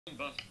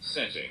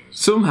Settings.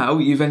 Somehow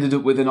you've ended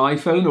up with an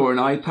iPhone or an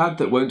iPad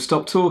that won't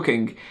stop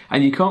talking,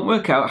 and you can't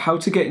work out how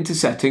to get into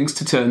settings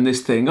to turn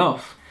this thing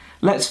off.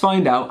 Let's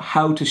find out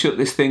how to shut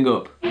this thing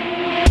up.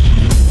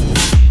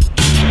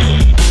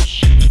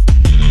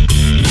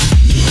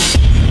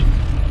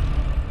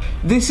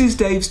 This is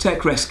Dave's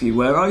Tech Rescue,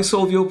 where I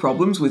solve your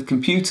problems with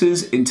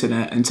computers,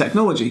 internet and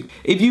technology.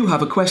 If you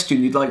have a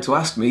question you'd like to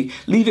ask me,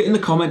 leave it in the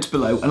comments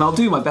below and I'll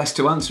do my best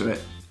to answer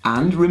it.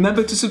 And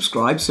remember to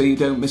subscribe so you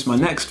don't miss my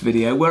next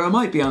video where I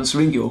might be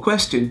answering your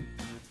question.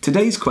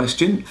 Today's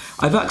question: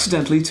 I've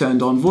accidentally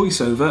turned on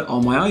Voiceover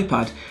on my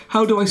iPad.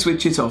 How do I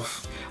switch it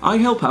off? I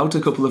help out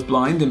a couple of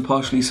blind and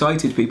partially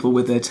sighted people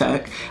with their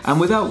tech, and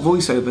without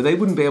Voiceover they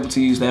wouldn't be able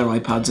to use their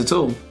iPads at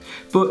all.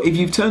 But if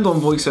you've turned on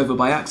Voiceover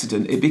by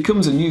accident, it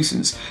becomes a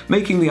nuisance,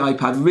 making the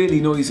iPad really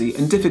noisy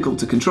and difficult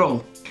to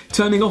control.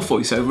 Turning off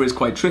Voiceover is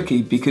quite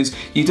tricky because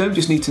you don't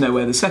just need to know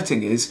where the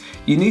setting is,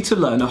 you need to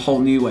learn a whole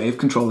new way of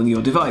controlling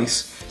your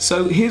device.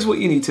 So here's what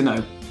you need to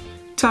know.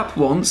 Tap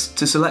once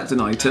to select an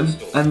item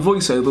and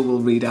Voiceover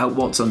will read out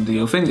what's under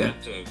your finger.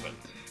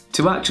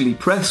 To actually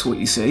press what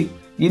you see,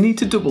 you need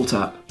to double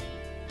tap.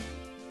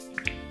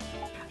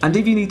 And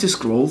if you need to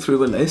scroll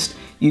through a list,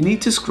 you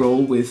need to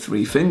scroll with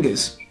 3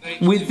 fingers.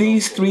 With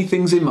these 3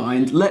 things in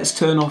mind, let's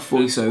turn off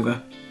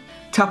Voiceover.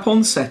 Tap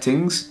on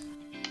Settings,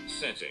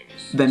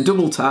 then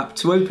double tap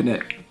to open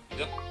it.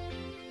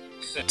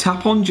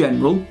 Tap on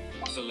General,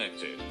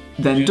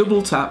 then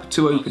double tap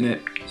to open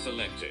it.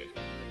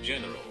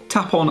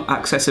 Tap on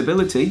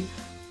Accessibility,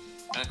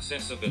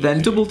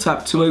 then double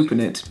tap to open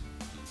it.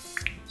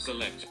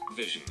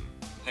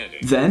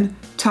 Then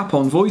tap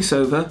on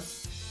Voiceover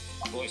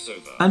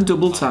and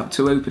double tap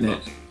to open it.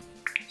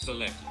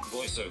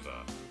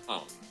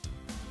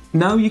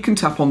 Now you can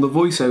tap on the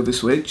Voiceover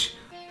switch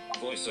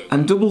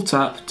and double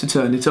tap to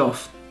turn it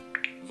off.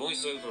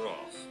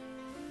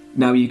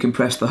 Now you can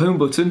press the home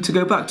button to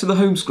go back to the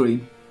home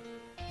screen.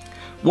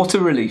 What a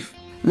relief!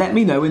 Let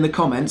me know in the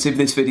comments if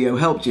this video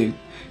helped you.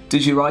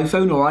 Does your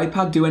iPhone or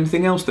iPad do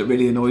anything else that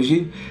really annoys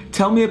you?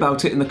 Tell me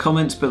about it in the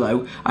comments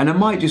below and I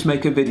might just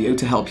make a video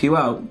to help you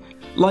out.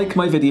 Like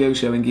my video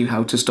showing you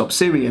how to stop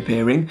Siri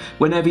appearing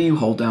whenever you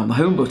hold down the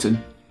home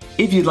button.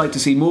 If you'd like to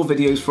see more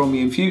videos from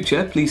me in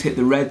future, please hit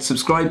the red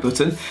subscribe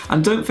button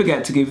and don't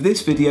forget to give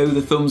this video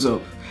the thumbs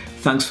up.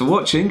 Thanks for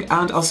watching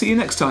and I'll see you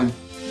next time.